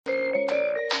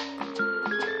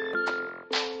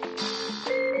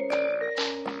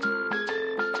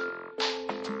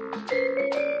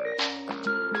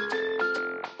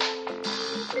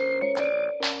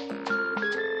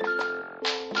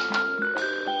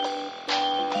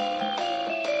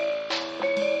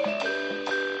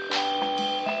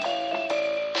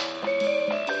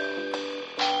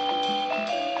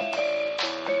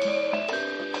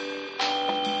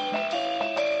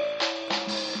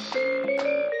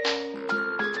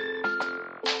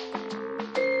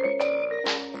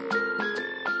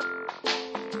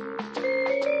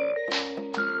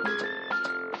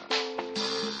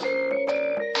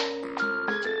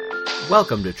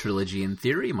Welcome to Trilogy in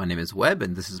Theory. My name is Webb,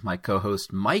 and this is my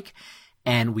co-host Mike.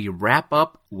 And we wrap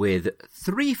up with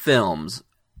 3 films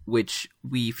which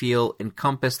we feel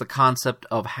encompass the concept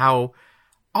of how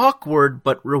awkward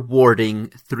but rewarding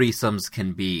threesomes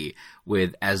can be,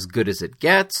 with As Good as It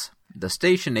Gets, The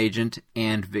Station Agent,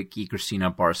 and Vicky Cristina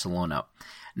Barcelona.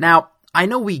 Now, I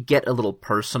know we get a little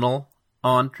personal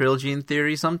on Trilogy in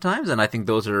Theory sometimes, and I think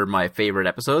those are my favorite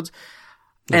episodes.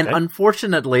 Okay. And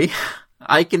unfortunately,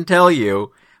 I can tell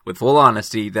you with full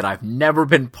honesty that I've never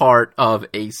been part of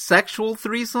a sexual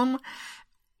threesome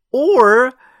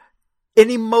or an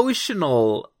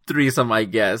emotional threesome, I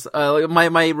guess.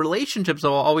 My relationships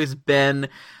have always been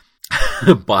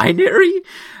binary.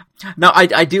 Now,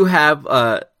 I do have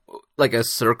like a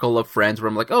circle of friends where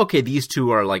I'm like, oh, okay, these two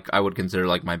are like, I would consider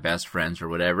like my best friends or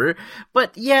whatever.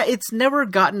 But yeah, it's never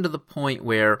gotten to the point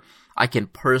where I can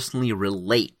personally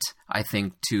relate, I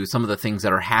think, to some of the things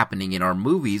that are happening in our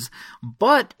movies,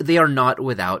 but they are not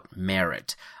without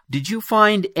merit. Did you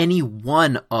find any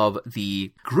one of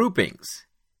the groupings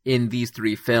in these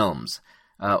 3 films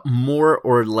more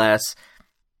or less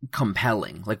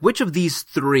compelling? Like, which of these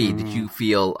 3 did you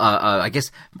feel, I guess,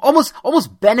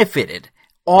 almost benefited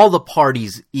all the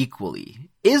parties equally?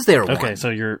 Is there one? Okay, so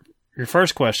your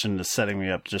first question is setting me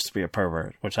up just to be a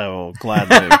pervert, which I will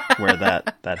gladly wear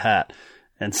that hat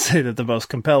and say that the most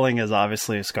compelling is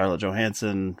obviously Scarlett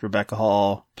Johansson, Rebecca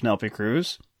Hall, Penelope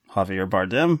Cruz, Javier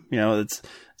Bardem. You know, it's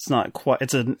not quite,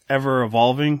 it's an ever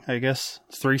evolving, I guess,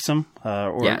 threesome,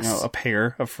 or yes, a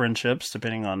pair of friendships,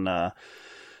 depending on,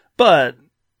 but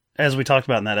as we talked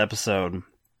about in that episode,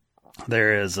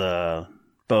 there is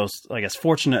both, I guess,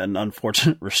 fortunate and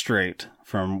unfortunate restraint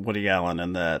from Woody Allen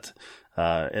in that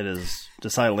it is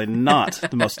decidedly not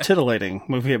the most titillating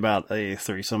movie about a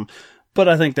threesome, but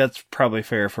I think that's probably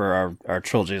fair for our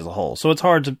trilogy as a whole. So it's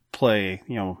hard to play,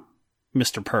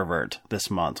 Mr. Pervert this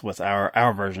month with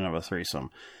our version of a threesome.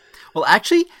 Well,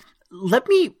 actually, let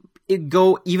me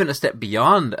go even a step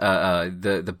beyond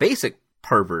the basic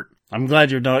pervert. I'm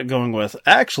glad you're not going with,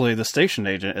 actually, The Station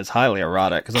Agent is highly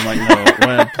erotic, because I'm like, no,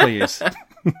 Webb, please,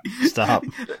 stop.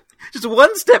 Just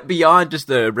one step beyond just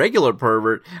the regular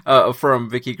pervert from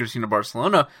Vicky Cristina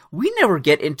Barcelona, we never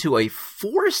get into a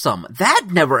foursome. That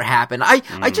never happened.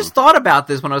 I just thought about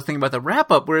this when I was thinking about the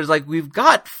wrap-up, whereas like we've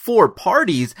got 4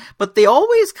 parties, but they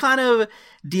always kind of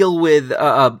deal with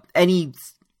any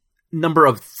number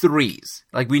of 3s.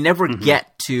 Like we never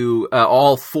get to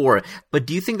all 4. But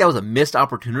do you think that was a missed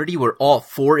opportunity where all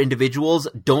 4 individuals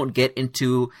don't get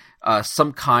into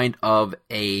some kind of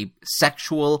a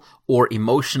sexual or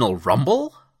emotional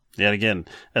rumble? Yet again,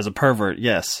 as a pervert,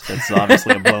 yes, it's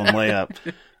obviously a blown layup.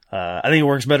 I think it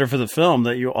works better for the film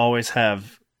that you always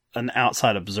have an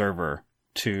outside observer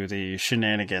to the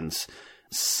shenanigans.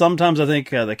 Sometimes I think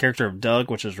the character of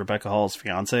Doug, which is Rebecca Hall's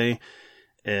fiance,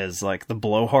 is like the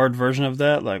blowhard version of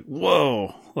that. Like,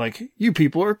 whoa, like you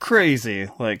people are crazy,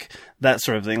 like that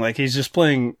sort of thing. Like he's just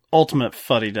playing ultimate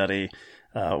fuddy-duddy,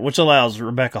 which allows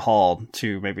Rebecca Hall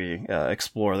to maybe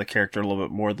explore the character a little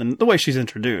bit more than the way she's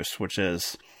introduced, which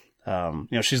is,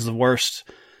 she's the worst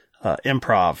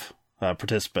improv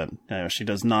participant. She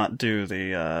does not do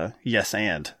the yes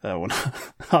and when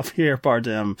Javier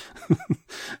Bardem,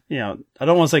 I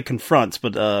don't want to say confronts,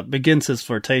 but begins his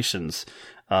flirtations.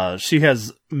 She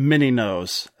has many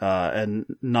no's and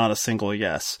not a single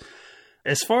yes.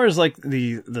 As far as like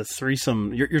the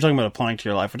threesome, you're talking about applying to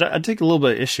your life, which I take a little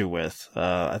bit of issue with.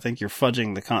 I think you're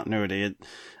fudging the continuity.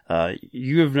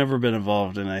 You have never been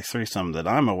involved in a threesome that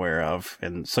I'm aware of,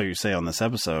 and so you say on this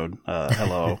episode.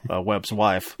 Hello, Webb's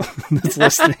wife that's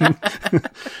listening.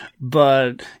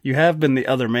 But you have been the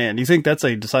other man. Do you think that's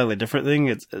a decidedly different thing?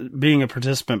 It's being a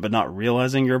participant but not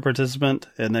realizing you're a participant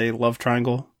in a love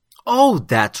triangle? Oh,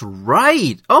 that's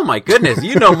right. Oh my goodness.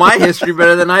 You know my history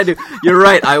better than I do. You're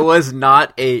right. I was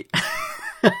not a...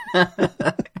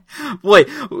 Boy,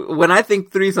 when I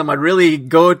think threesome, I really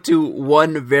go to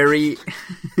one very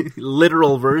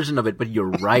literal version of it, but you're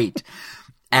right.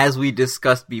 As we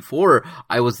discussed before,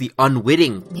 I was the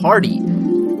unwitting party.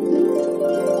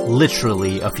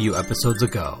 Literally a few episodes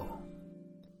ago.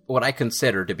 What I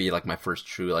consider to be like my first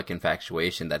true like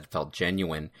infatuation that felt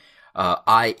genuine,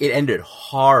 it ended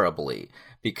horribly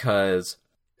because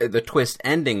the twist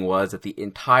ending was that the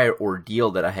entire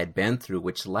ordeal that I had been through,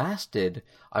 which lasted,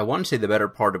 I want to say the better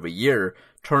part of a year,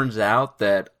 turns out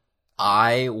that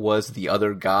I was the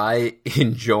other guy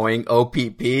enjoying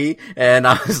OPP, and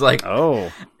I was like,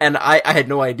 oh, and I had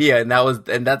no idea, and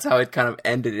that's how it kind of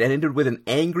ended. It ended with an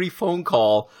angry phone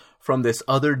call from this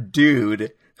other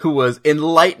dude who was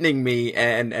enlightening me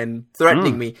and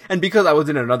threatening me. And because I was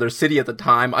in another city at the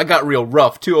time, I got real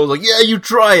rough too. I was like, yeah, you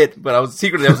try it. But I was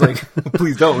like,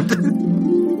 please don't.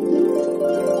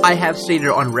 I have stated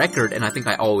on record, and I think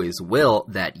I always will,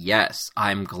 that yes,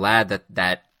 I'm glad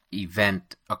that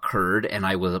event occurred and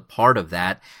I was a part of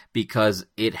that because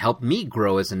it helped me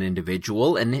grow as an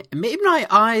individual and made my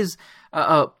eyes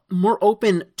more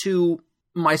open to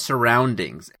my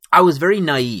surroundings. I was very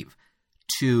naive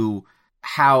to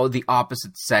how the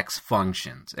opposite sex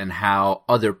functions and how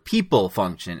other people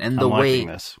function and the way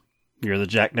this. You're the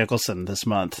Jack Nicholson this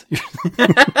month.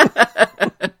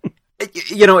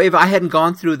 You know, if I hadn't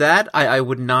gone through that, I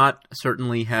would not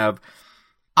certainly have.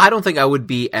 I don't think I would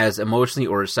be as emotionally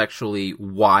or sexually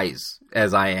wise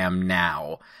as I am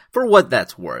now, for what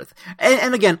that's worth.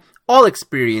 And again, all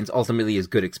experience ultimately is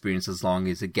good experience as long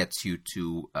as it gets you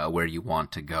to where you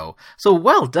want to go. So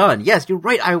well done. Yes, you're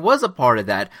right. I was a part of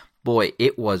that. Boy,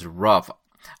 it was rough.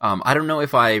 I don't know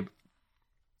if I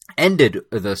ended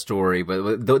the story,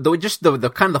 but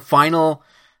the kind of the final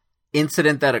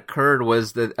incident that occurred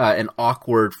was an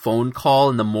awkward phone call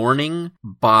in the morning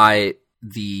by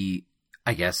the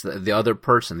other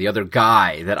person, the other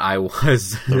guy that I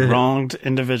was. The wronged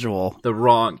individual. The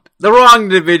wronged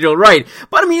individual, right.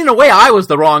 But I mean, in a way, I was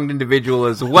the wronged individual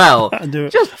as well. I knew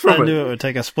it would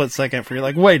take a split second for you,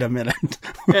 like, wait a minute.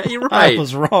 Yeah, you're right. I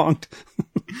was wronged.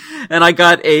 And I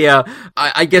got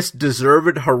I guess,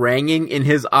 deserved haranguing in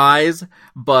his eyes,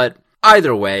 but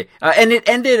either way. And it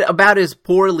ended about as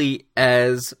poorly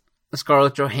as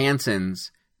Scarlett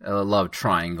Johansson's love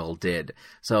triangle did.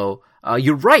 So,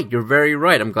 you're right. You're very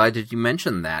right. I'm glad that you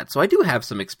mentioned that. So I do have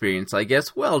some experience, I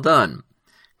guess. Well done.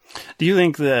 Do you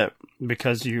think that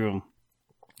because you,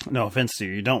 no offense to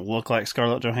you, you don't look like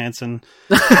Scarlett Johansson?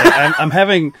 Like, I'm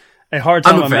having a hard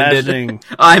time imagining.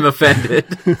 I'm offended.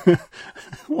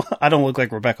 Well, I don't look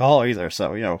like Rebecca Hall either,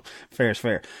 so, you know, fair is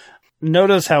fair.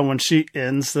 Notice how when she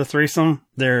ends the threesome,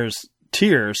 there's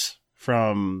tears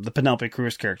from the Penelope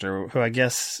Cruz character, who I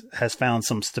guess has found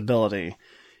some stability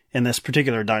in this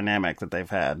particular dynamic that they've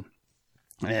had.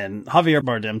 And Javier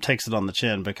Bardem takes it on the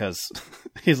chin because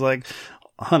he's like,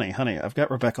 honey, I've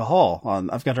got Rebecca Hall on.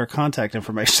 I've got her contact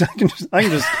information. I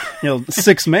can just, you know,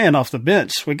 6-man off the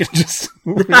bench. We can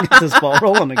get this ball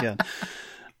rolling again.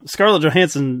 Scarlett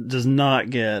Johansson does not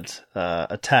get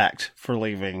attacked for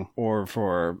leaving or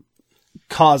for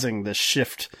causing this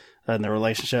shift in the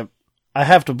relationship. I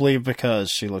have to believe because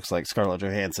she looks like Scarlett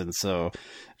Johansson, so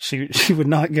she would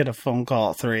not get a phone call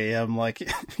at 3 a.m. like,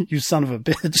 you son of a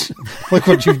bitch, look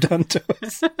what you've done to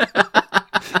us.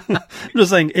 I'm just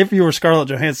saying, if you were Scarlett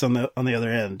Johansson on the other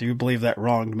end, do you believe that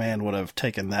wronged man would have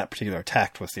taken that particular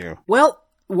tact with you? Well,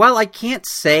 while I can't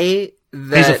say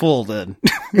that... He's a fool, then.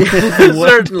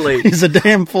 Certainly. He's a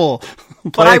damn fool.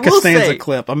 Play a Costanza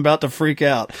clip. I'm about to freak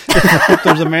out. If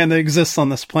there's a man that exists on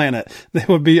this planet, they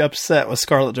would be upset with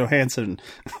Scarlett Johansson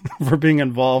for being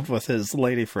involved with his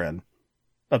lady friend.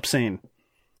 Obscene.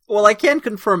 Well, I can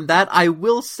confirm that. I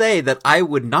will say that I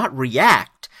would not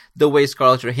react the way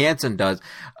Scarlett Johansson does.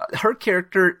 Her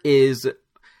character is...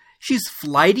 She's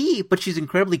flighty, but she's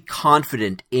incredibly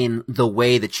confident in the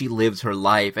way that she lives her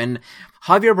life. And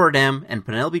Javier Bardem and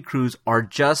Penelope Cruz are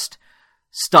just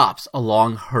stops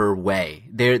along her way.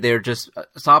 They're just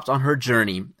stops on her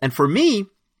journey. And for me,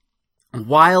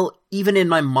 while even in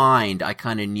my mind I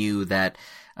kind of knew that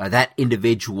that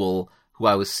individual who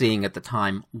I was seeing at the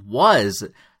time was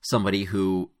somebody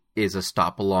who is a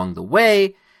stop along the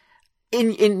way,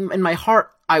 in my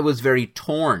heart I was very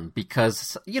torn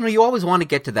because, you know, you always want to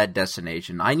get to that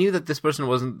destination. I knew that this person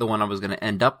wasn't the one I was going to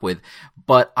end up with,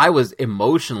 but I was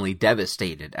emotionally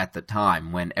devastated at the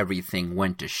time when everything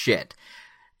went to shit.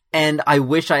 And I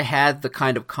wish I had the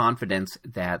kind of confidence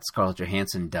that Scarlett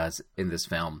Johansson does in this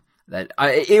film.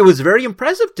 It was very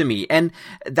impressive to me, and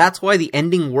that's why the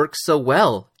ending works so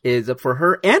well, is for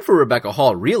her and for Rebecca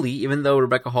Hall, really, even though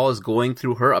Rebecca Hall is going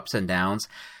through her ups and downs,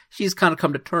 she's kind of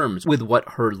come to terms with what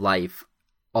her life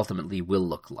ultimately will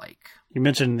look like. You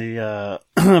mentioned the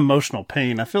emotional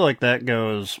pain. I feel like that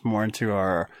goes more into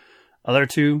our other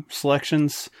two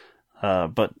selections,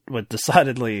 but with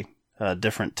decidedly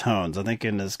different tones. I think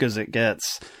in As Good as It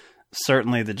Gets,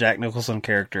 certainly the Jack Nicholson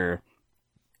character,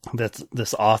 that's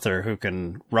this author who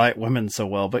can write women so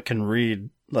well, but can read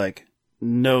like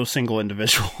no single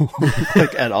individual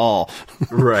like at all.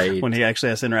 Right. When he actually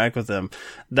has to interact with them.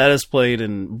 That is played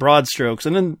in broad strokes.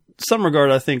 And in some regard,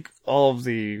 I think all of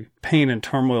the pain and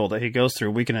turmoil that he goes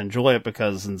through, we can enjoy it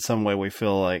because in some way we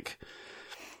feel like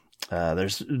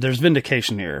there's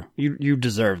vindication here. You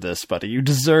deserve this, buddy. You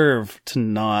deserve to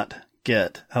not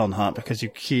get Helen Hunt because you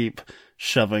keep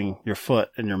shoving your foot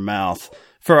in your mouth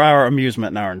for our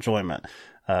amusement and our enjoyment.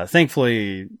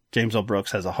 Thankfully, James L.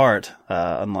 Brooks has a heart,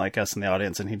 unlike us in the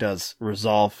audience, and he does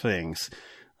resolve things.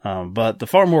 But the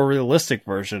far more realistic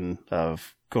version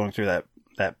of going through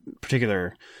that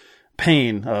particular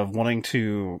pain of wanting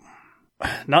to,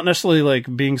 not necessarily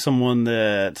like being someone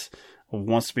that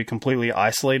wants to be completely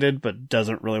isolated, but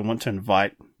doesn't really want to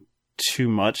invite too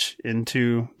much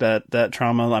into that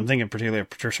trauma. I'm thinking particularly of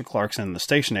Patricia Clarkson, the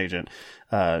station agent.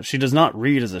 She does not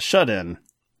read as a shut-in,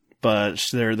 but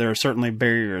there are certainly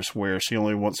barriers where she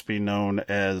only wants to be known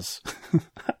as,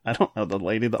 I don't know, the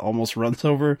lady that almost runs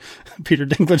over Peter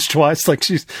Dinklage twice. Like,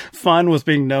 she's fine with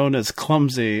being known as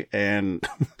clumsy and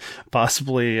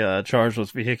possibly charged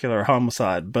with vehicular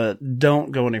homicide, but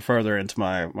don't go any further into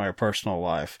my personal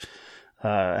life.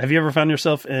 Have you ever found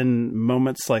yourself in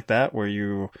moments like that where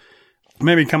you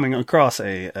maybe coming across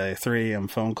a 3 a.m.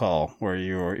 phone call where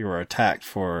you were attacked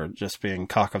for just being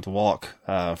cock of the walk,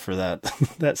 for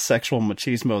that sexual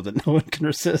machismo that no one can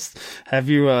resist? Have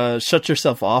you shut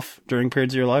yourself off during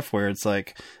periods of your life where it's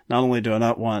like, not only do I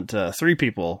not want 3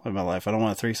 people in my life, I don't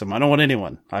want a threesome, I don't want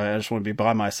anyone. I just want to be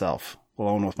by myself,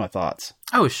 alone with my thoughts.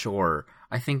 Oh, sure.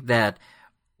 I think that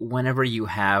whenever you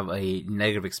have a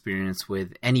negative experience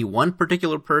with any one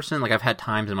particular person, like I've had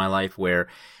times in my life where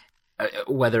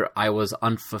whether I was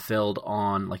unfulfilled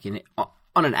on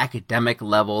an academic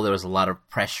level, there was a lot of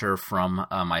pressure from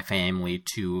my family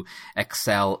to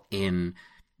excel in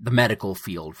the medical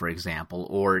field, for example,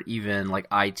 or even like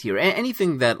IT or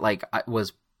anything that like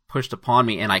was pushed upon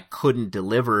me and I couldn't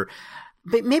deliver,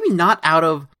 maybe not out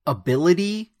of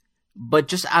ability, but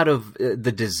just out of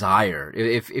the desire.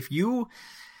 If you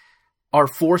are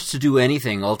forced to do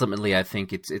anything, ultimately, I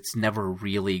think it's never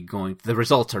really the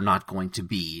results are not going to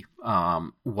be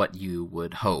what you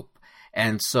would hope.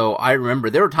 And so I remember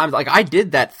there were times like I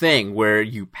did that thing where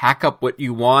you pack up what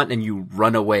you want and you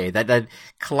run away. That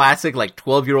classic like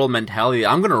 12-year-old mentality.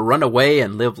 I'm going to run away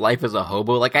and live life as a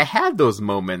hobo. Like I had those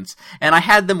moments and I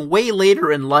had them way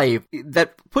later in life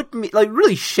that put me, like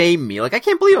really shamed me. Like I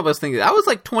can't believe I was thinking, I was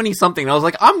like 20 something and I was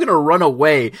like, I'm going to run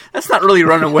away. That's not really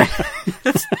run away.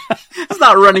 That's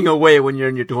not running away when you're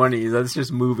in your 20s. That's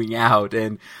just moving out.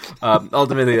 And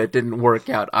ultimately that didn't work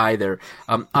out either.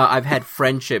 I've had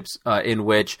friendships in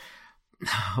which,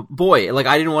 boy, like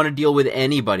I didn't want to deal with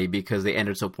anybody because they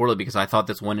ended so poorly because I thought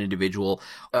this one individual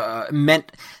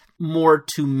meant more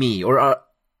to me, or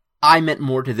I meant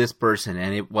more to this person,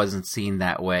 and it wasn't seen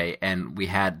that way. And we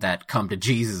had that come to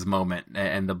Jesus moment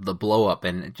and the blow up,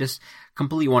 and it just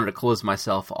completely wanted to close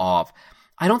myself off.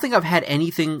 I don't think I've had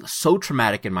anything so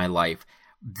traumatic in my life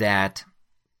that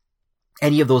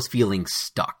any of those feelings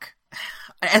stuck.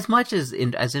 As much as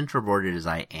introverted as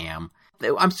I am,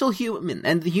 I'm still human,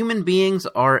 and the human beings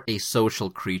are a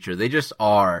social creature. They just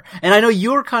are. And I know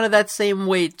you're kind of that same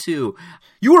way too.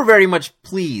 You were very much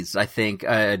pleased, I think,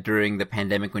 during the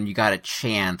pandemic when you got a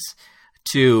chance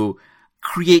to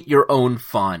create your own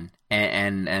fun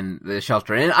and the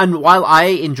shelter. And while I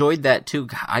enjoyed that too,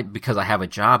 because I have a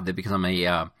job, that because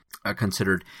I'm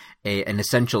considered an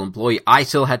essential employee, I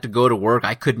still had to go to work.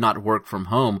 I could not work from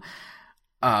home.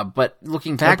 But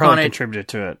looking back on it, contributed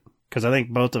to it, because I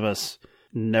think both of us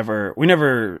neither one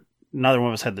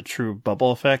of us had the true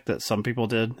bubble effect that some people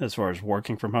did as far as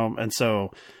working from home. And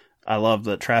so I love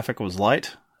that traffic was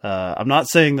light. I'm not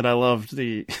saying that I loved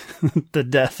the the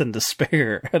death and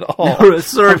despair at all. No,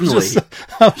 certainly.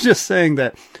 I was just saying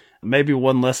that maybe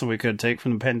one lesson we could take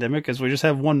from the pandemic is we just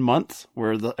have 1 month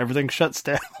where everything shuts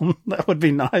down. That would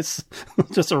be nice.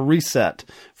 Just a reset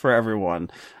for everyone.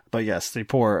 But yes, the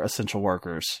poor essential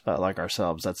workers like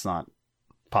ourselves, that's not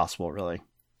possible, really.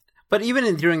 But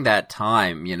even during that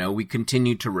time, we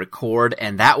continued to record,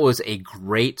 and that was a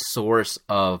great source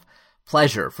of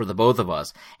pleasure for the both of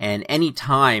us. And any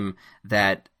time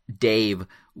that Dave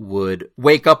would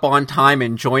wake up on time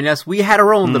and join us, we had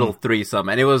our own little threesome,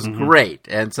 and it was great.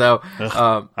 And so I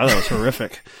thought it was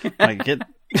horrific.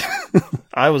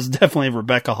 I was definitely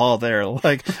Rebecca Hall there.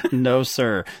 Like, no,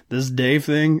 sir. This Dave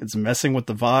thing, it's messing with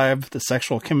the vibe. The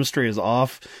sexual chemistry is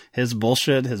off. His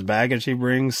bullshit, his baggage he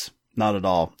brings, not at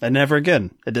all. And never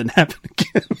again. It didn't happen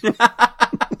again.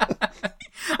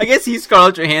 I guess he's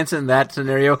Scarlett Johansson in that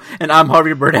scenario, and I'm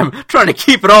Harvey Birdham trying to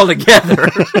keep it all together.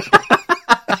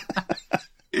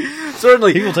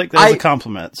 Certainly. He will take that as a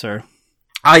compliment, sir.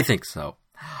 I think so.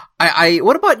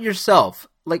 What about yourself?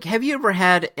 Like, have you ever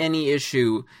had any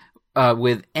issue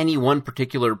with any one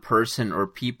particular person or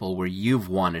people where you've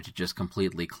wanted to just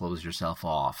completely close yourself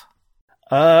off?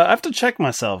 I have to check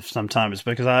myself sometimes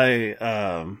because I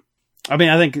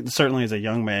think certainly as a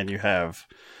young man you have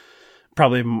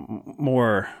probably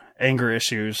more anger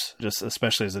issues, just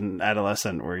especially as an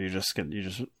adolescent, where you just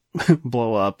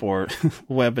blow up, or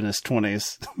Webb in his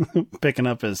 20s picking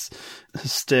up his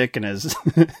stick and his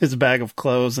his bag of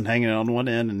clothes and hanging it on one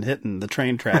end and hitting the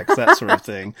train tracks, that sort of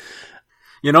thing.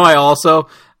 You know, I also,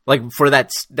 like, for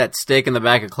that stick in the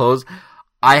bag of clothes,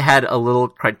 I had a little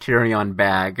Criterion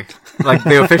bag, like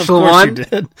the official Of course one. you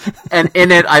did. And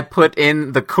in it, I put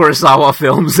in the Kurosawa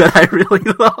films that I really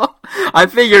love. I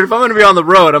figured if I'm going to be on the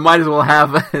road, I might as well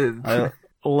have. I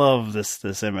love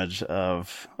this image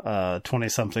of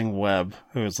 20-something Webb,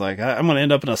 who's like, I'm going to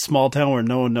end up in a small town where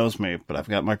no one knows me, but I've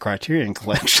got my Criterion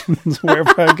collections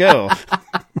wherever I go.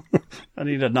 I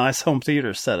need a nice home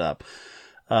theater set up.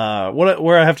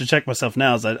 Where I have to check myself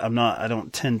now is I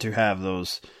don't tend to have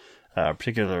those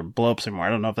particular blow-ups anymore. I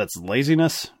don't know if that's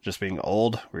laziness, just being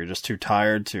old, where you're just too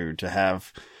tired to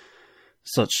have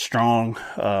such strong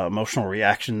emotional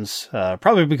reactions.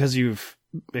 Probably because you've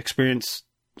experienced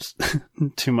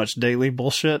too much daily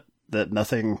bullshit that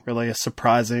nothing really is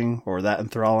surprising or that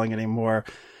enthralling anymore.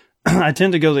 I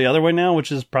tend to go the other way now,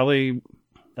 which is probably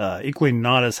equally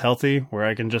not as healthy, where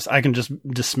I can just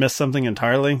dismiss something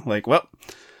entirely, like, well,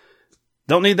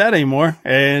 don't need that anymore,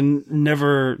 and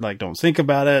never, like, don't think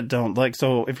about it.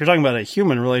 So if you're talking about a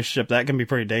human relationship, that can be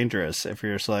pretty dangerous. If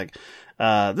you're just like,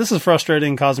 this is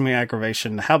frustrating, causing me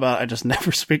aggravation, how about I just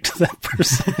never speak to that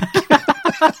person?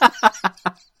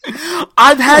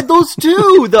 I've had those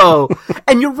too, though.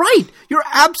 And you're right. You're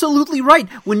absolutely right.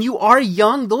 When you are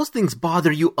young, those things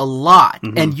bother you a lot.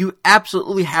 Mm-hmm. And you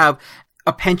absolutely have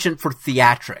a penchant for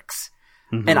theatrics.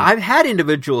 Mm-hmm. And I've had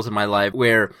individuals in my life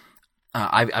where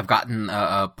I've gotten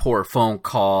poor phone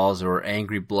calls or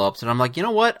angry blow-ups, and I'm like, you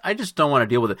know what? I just don't want to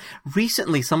deal with it.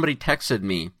 Recently, somebody texted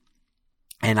me,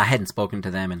 and I hadn't spoken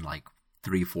to them in like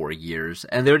 3-4 years,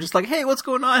 and they were just like, hey, what's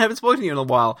going on? I haven't spoken to you in a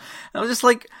while. And I was just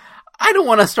like, I don't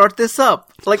want to start this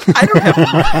up. Like, I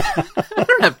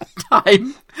don't have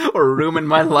time or room in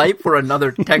my life for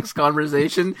another text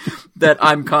conversation that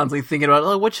I'm constantly thinking about.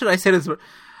 Oh, what should I say to this?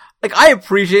 Like, I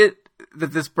appreciate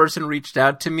that this person reached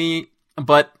out to me,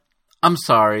 but I'm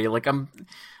sorry. Like, I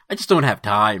just don't have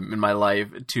time in my life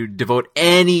to devote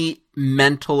any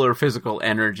mental or physical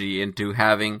energy into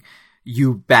having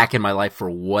you back in my life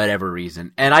for whatever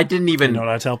reason. And I didn't even... You know what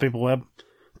I tell people, Webb?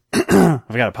 I've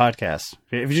got a podcast.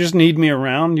 If you just need me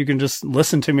around, you can just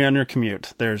listen to me on your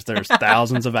commute. There's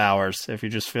thousands of hours. If you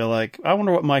just feel like, I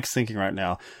wonder what Mike's thinking right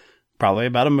now. Probably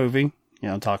about a movie,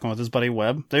 talking with his buddy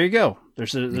Webb. There you go.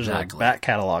 There's exactly. A back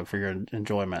catalog for your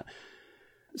enjoyment.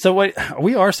 So wait, are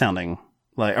we sounding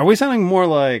more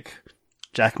like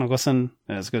Jack Nicholson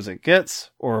in As Good as It Gets,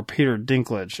 or Peter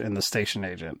Dinklage in The Station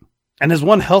Agent? And is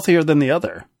one healthier than the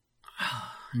other?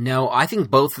 No, I think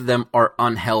both of them are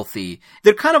unhealthy.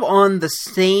 They're kind of on the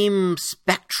same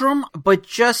spectrum, but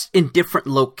just in different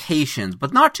locations,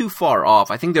 but not too far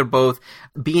off. I think they're both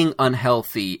being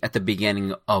unhealthy at the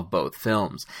beginning of both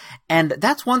films. And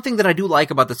that's one thing that I do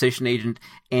like about The Station Agent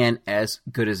and As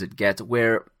Good as It Gets,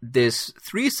 where this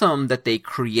threesome that they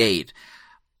create,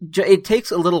 it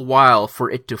takes a little while for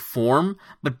it to form,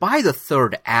 but by the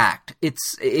third act,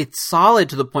 it's solid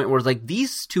to the point where, like,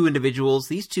 these two individuals,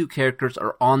 these two characters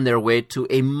are on their way to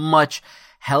a much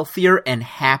healthier and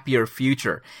happier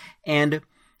future. And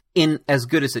in As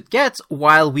Good as It Gets,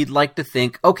 while we'd like to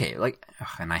think, okay, like,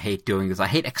 and I hate doing this, I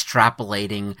hate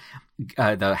extrapolating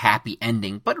the happy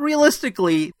ending, but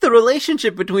realistically, the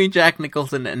relationship between Jack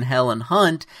Nicholson and Helen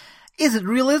Hunt is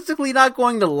realistically not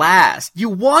going to last. You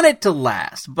want it to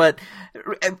last, but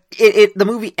the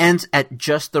movie ends at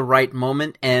just the right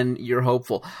moment, and you're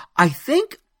hopeful. I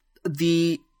think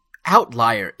the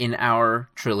outlier in our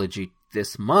trilogy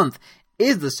this month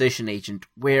is The Station Agent,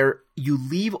 where you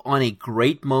leave on a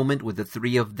great moment with the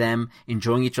three of them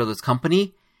enjoying each other's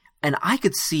company, and I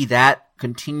could see that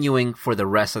continuing for the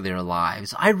rest of their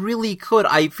lives. I really could.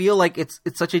 I feel like it's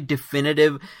such a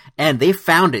definitive, and they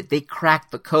found it. They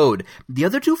cracked the code. The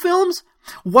other two films,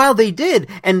 while they did,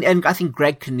 and I think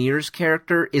Greg Kinnear's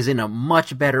character is in a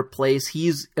much better place.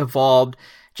 He's evolved.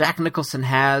 Jack Nicholson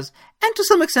has, and to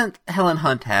some extent, Helen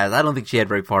Hunt has. I don't think she had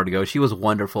very far to go. She was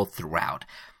wonderful throughout.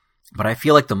 But I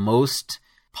feel like the most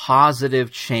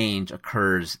positive change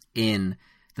occurs in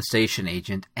The Station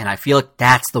Agent, and I feel like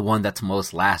that's the one that's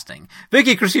most lasting.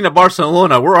 Vicky Cristina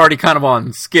Barcelona, we're already kind of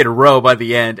on Skid Row by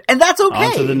the end, and that's okay.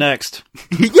 On to the next.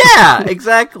 Yeah,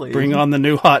 exactly. Bring on the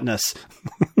new hotness.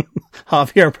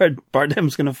 Javier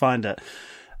Bardem's going to find it.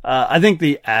 I think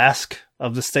the ask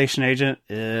of The Station Agent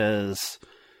is,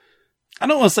 I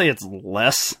don't want to say it's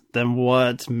less than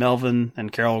what Melvin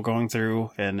and Carol are going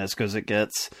through and As Good as It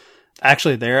Gets.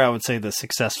 Actually, there, I would say the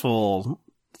successful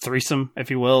threesome, if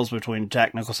you will, is between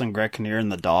Jack Nicholson, Greg Kinnear,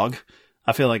 and the dog.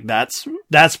 I feel like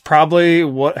that's probably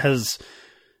what has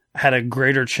had a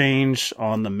greater change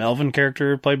on the Melvin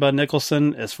character played by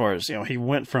Nicholson, as far as, he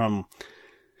went from,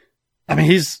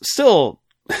 he's still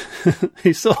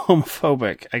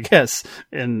homophobic, I guess,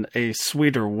 in a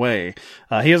sweeter way.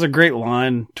 He has a great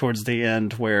line towards the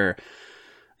end where,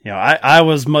 I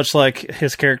was much like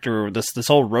his character, this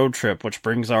whole road trip, which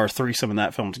brings our threesome in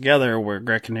that film together, where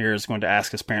Greg Kinnear is going to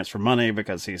ask his parents for money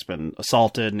because he's been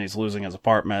assaulted and he's losing his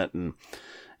apartment and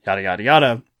yada, yada,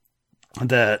 yada.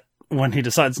 That when he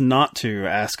decides not to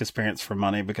ask his parents for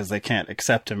money because they can't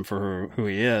accept him for who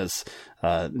he is,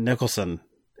 Nicholson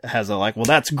has a well,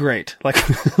 that's great.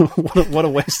 What a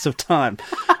waste of time.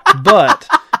 But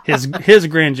his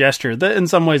grand gesture, that in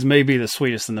some ways may be the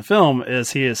sweetest in the film,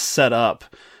 is he has set up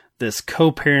this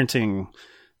co-parenting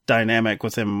dynamic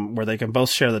with him where they can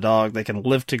both share the dog, they can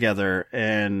live together,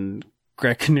 and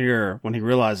Greg Kinnear, when he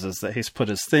realizes that he's put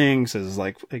his things,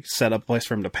 set up a place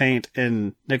for him to paint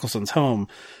in Nicholson's home,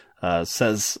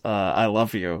 says, I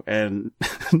love you. And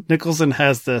Nicholson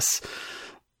has this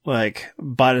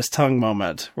bite his tongue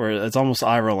moment where it's almost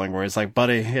eye rolling, where he's like,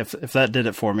 buddy, if that did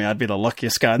it for me, I'd be the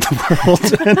luckiest guy in the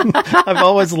world. And I've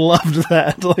always loved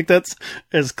that. That's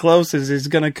as close as he's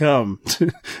going to come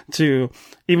to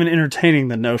even entertaining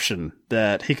the notion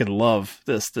that he could love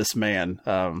this man.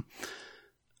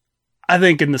 I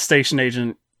think in The Station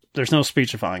Agent, there's no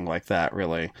speechifying like that,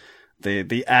 really.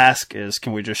 The ask is,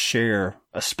 can we just share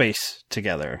a space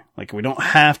together? We don't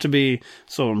have to be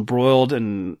so embroiled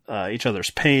in each other's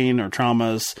pain or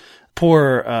traumas.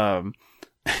 Poor,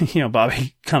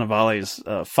 Bobby Cannavale's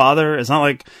father. It's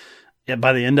not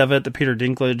by the end of it, that Peter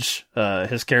Dinklage,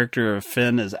 his character of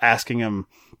Finn, is asking him,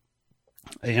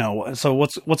 so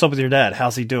what's up with your dad?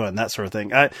 How's he doing? That sort of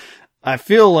thing. I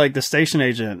feel like The Station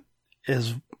Agent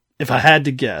is, if I had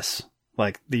to guess,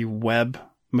 the Webb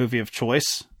movie of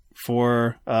choice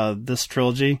for this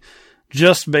trilogy,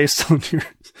 just based on your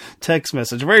text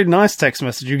message. A very nice text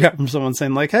message you got from someone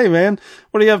saying hey man,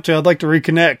 what are you up to? I'd like to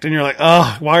reconnect. And you're like,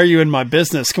 oh, why are you in my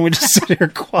business? Can we just sit here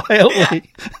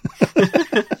quietly?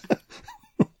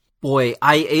 Boy,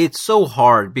 it's so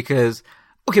hard because,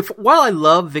 while I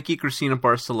love Vicky Cristina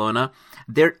Barcelona,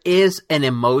 there is an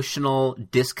emotional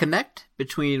disconnect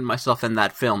between myself and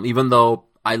that film, even though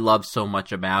I love so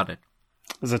much about it.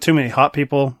 Is there too many hot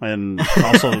people and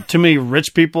also too many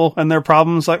rich people and their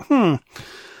problems?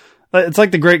 It's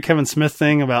like the great Kevin Smith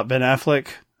thing about Ben Affleck,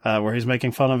 where he's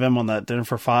making fun of him on that Dinner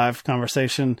for Five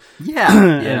conversation.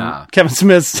 Yeah. Yeah. Kevin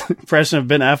Smith's impression of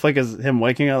Ben Affleck is him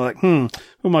waking up who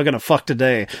am I going to fuck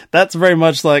today? That's very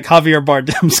much like Javier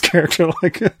Bardem's character.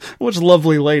 Which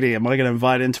lovely lady am I going to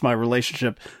invite into my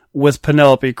relationship with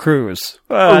Penelope Cruz?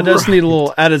 I just need a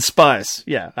little added spice.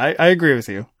 Yeah, I agree with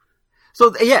you.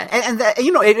 So, yeah, and that,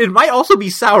 it might also be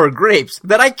sour grapes,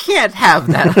 that I can't have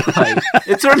that life.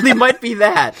 It certainly might be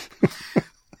that.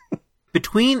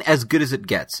 Between As Good as It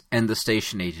Gets and The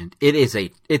Station Agent,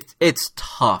 it's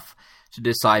tough to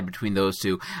decide between those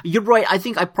two. You're right, I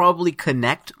think I probably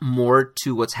connect more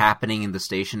to what's happening in The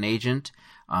Station Agent,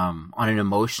 on an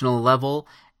emotional level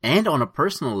and on a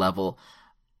personal level.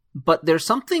 But there's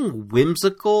something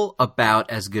whimsical about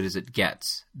As Good as It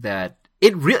Gets that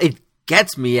it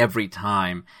gets me every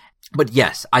time. But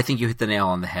yes, I think you hit the nail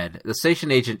on the head. The Station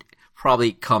Agent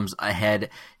probably comes ahead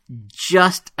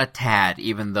just a tad,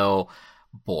 even though,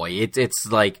 boy, it's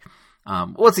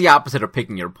what's the opposite of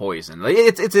picking your poison?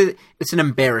 It's an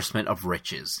embarrassment of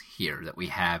riches here that we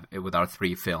have with our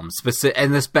three films,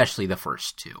 and especially the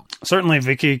first two. Certainly,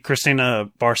 Vicky Cristina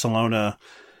Barcelona,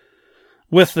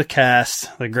 with the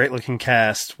cast, the great-looking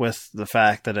cast, with the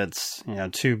fact that it's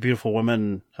two beautiful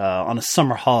women on a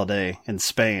summer holiday in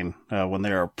Spain when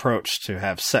they are approached to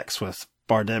have sex with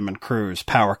Bardem and Cruz,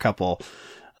 power couple.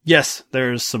 Yes,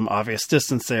 there's some obvious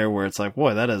distance there where it's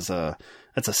boy, that's a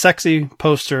sexy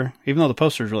poster, even though the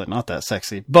poster is really not that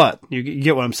sexy. But you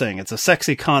get what I'm saying. It's a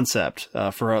sexy concept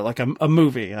for a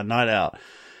movie, a night out.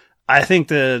 I think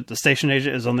the Station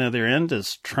Agent is on the other end,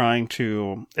 is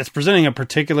it's presenting a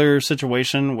particular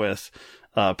situation with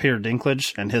Peter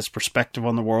Dinklage and his perspective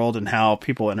on the world and how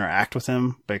people interact with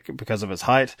him because of his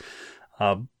height.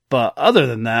 But other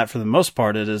than that, for the most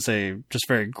part, it is just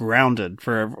very grounded.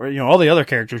 For all the other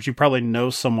characters, you probably know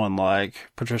someone like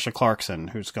Patricia Clarkson,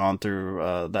 who's gone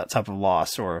through that type of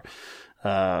loss, or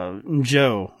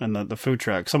Joe in the food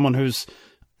truck, someone who's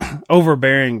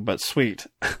overbearing but sweet.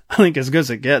 I think As Good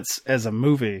as It Gets as a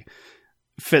movie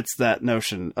fits that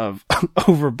notion of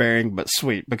overbearing but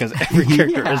sweet, because every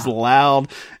character is loud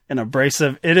and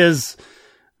abrasive. It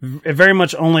very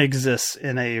much only exists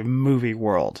in a movie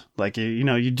world.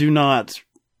 You do not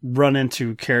run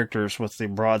into characters with the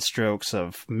broad strokes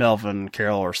of Melvin,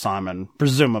 Carol, or Simon,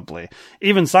 presumably.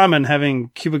 Even Simon having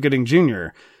Cuba Gooding Jr.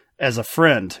 as a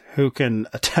friend who can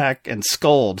attack and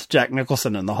scold Jack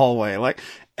Nicholson in the hallway. Like,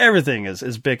 everything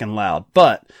is big and loud.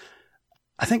 But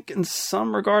I think in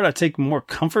some regard, I take more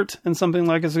comfort in something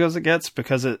like As Good as It Gets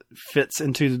because it fits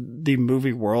into the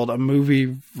movie world, a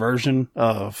movie version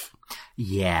of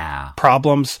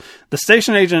problems. The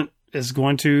station agent is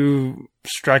going to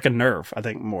strike a nerve, I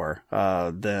think, more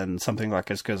than something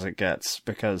like As Good as It Gets,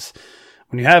 because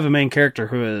when you have a main character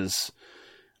who is,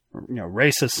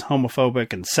 racist,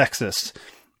 homophobic, and sexist,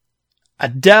 I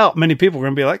doubt many people are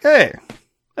going to be like, hey,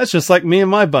 that's just like me and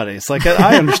my buddies. Like,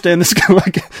 I understand this.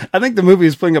 I think the movie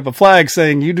is putting up a flag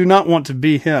saying you do not want to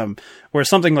be him. Where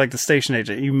something like The Station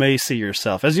Agent, you may see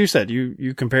yourself. As you said,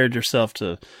 you compared yourself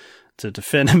to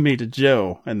defend me to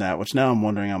Joe and that, which now I'm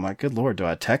wondering, I'm like, good Lord, do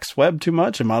I text Webb too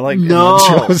much? Am I like,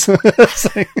 no,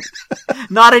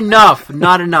 not enough,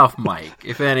 Mike,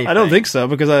 if anything. I don't think so,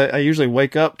 because I usually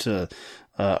wake up to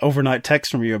overnight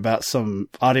text from you about some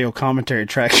audio commentary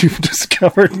track you've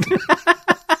discovered.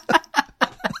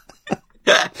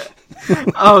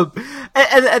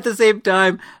 At the same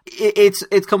time,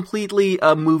 it's completely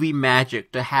movie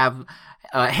magic to have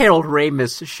Harold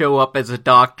Ramis show up as a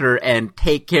doctor and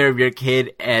take care of your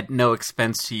kid at no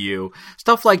expense to you.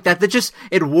 Stuff like that just,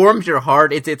 it warms your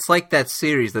heart. It's like that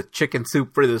series, The Chicken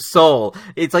Soup for the Soul.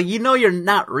 It's like, you're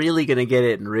not really going to get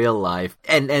it in real life.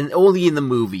 And only in the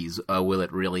movies will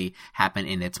it really happen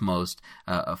in its most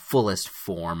fullest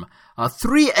form.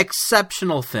 3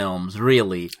 exceptional films,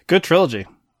 really. Good trilogy.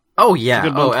 Oh,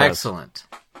 yeah. Oh, excellent.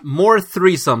 More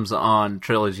threesomes on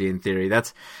Trilogy in Theory.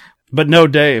 But no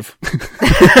Dave.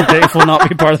 Dave will not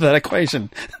be part of that equation.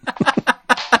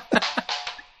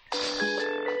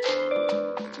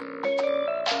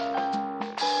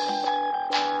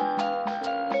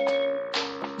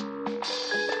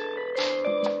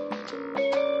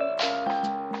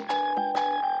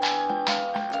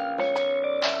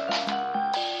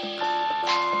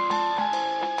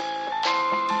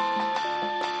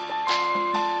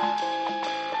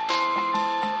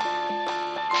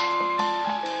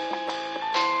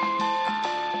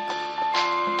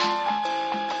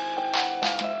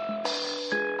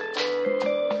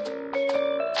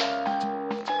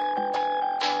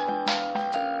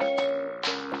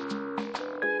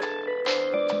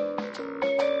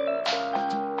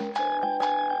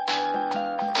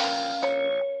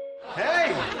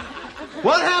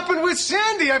 What happened with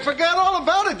Sandy? I forgot all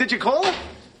about it. Did you call her?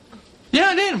 Yeah,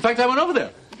 I did. In fact, I went over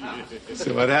there.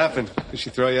 So what happened? Did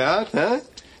she throw you out, huh?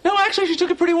 No, actually, she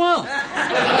took it pretty well.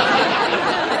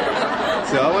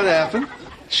 So what happened?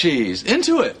 She's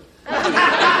into it.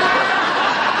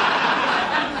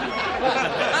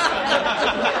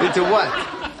 Into what?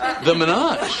 The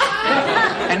Menage.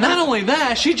 And not only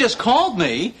that, she just called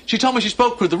me. She told me she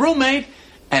spoke with the roommate,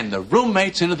 and the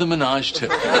roommate's into the Menage, too.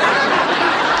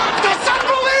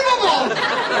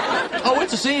 Oh,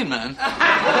 it's a scene, man.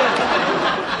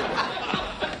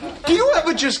 Do you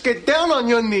ever just get down on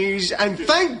your knees and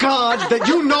thank God that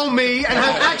you know me and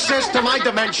have access to my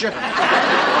dementia?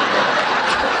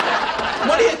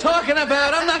 What are you talking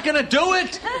about? I'm not going to do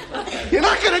it. You're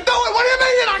not going to do it? What do you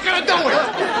mean you're not going to do it?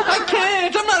 I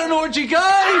can't. I'm not an orgy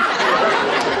guy.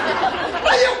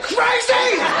 Are you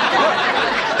crazy?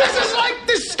 This is like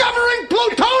discovering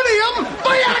plutonium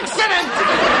by accident.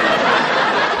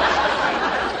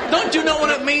 Don't you know what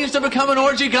it means to become an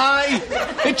orgy guy?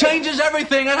 It changes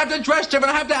everything. I'd have to dress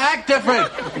different. I'd have to act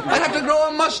different. I'd have to grow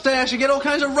a mustache and get all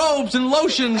kinds of robes and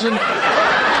lotions and...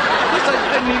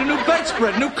 I'd need a new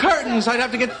bedspread, new curtains. I'd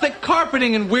have to get thick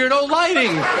carpeting and weirdo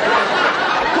lighting. Of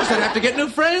course, I'd have to get new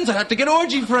friends. I'd have to get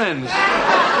orgy friends.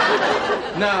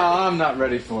 No, I'm not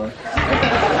ready for it.